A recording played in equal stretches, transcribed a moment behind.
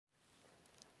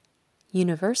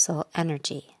universal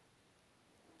energy.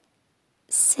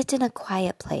 Sit in a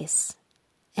quiet place,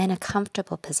 in a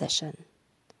comfortable position.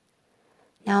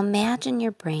 Now imagine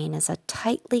your brain as a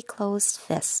tightly closed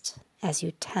fist as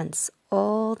you tense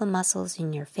all the muscles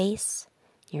in your face,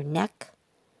 your neck,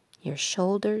 your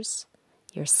shoulders,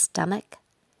 your stomach,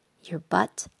 your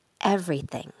butt,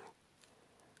 everything.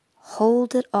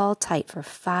 Hold it all tight for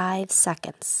 5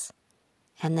 seconds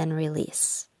and then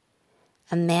release.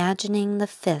 Imagining the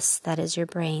fist that is your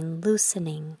brain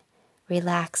loosening,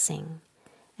 relaxing,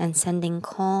 and sending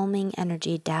calming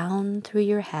energy down through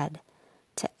your head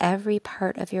to every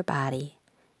part of your body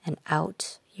and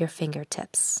out your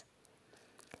fingertips.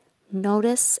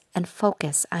 Notice and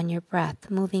focus on your breath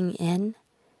moving in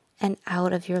and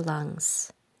out of your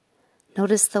lungs.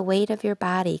 Notice the weight of your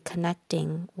body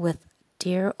connecting with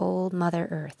dear old Mother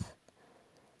Earth.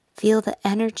 Feel the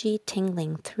energy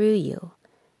tingling through you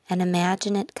and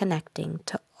imagine it connecting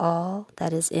to all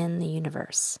that is in the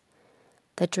universe.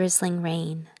 The drizzling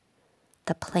rain,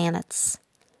 the planets,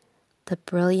 the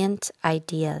brilliant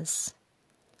ideas,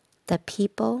 the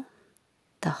people,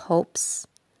 the hopes,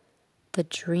 the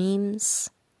dreams,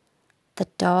 the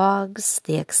dogs,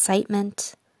 the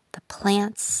excitement, the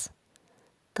plants,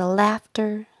 the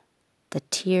laughter, the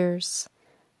tears,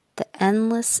 the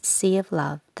endless sea of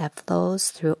love that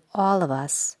flows through all of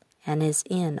us and is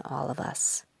in all of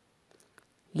us.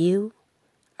 You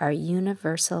are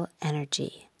universal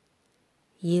energy.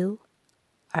 You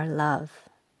are love.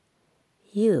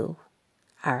 You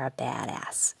are a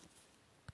badass.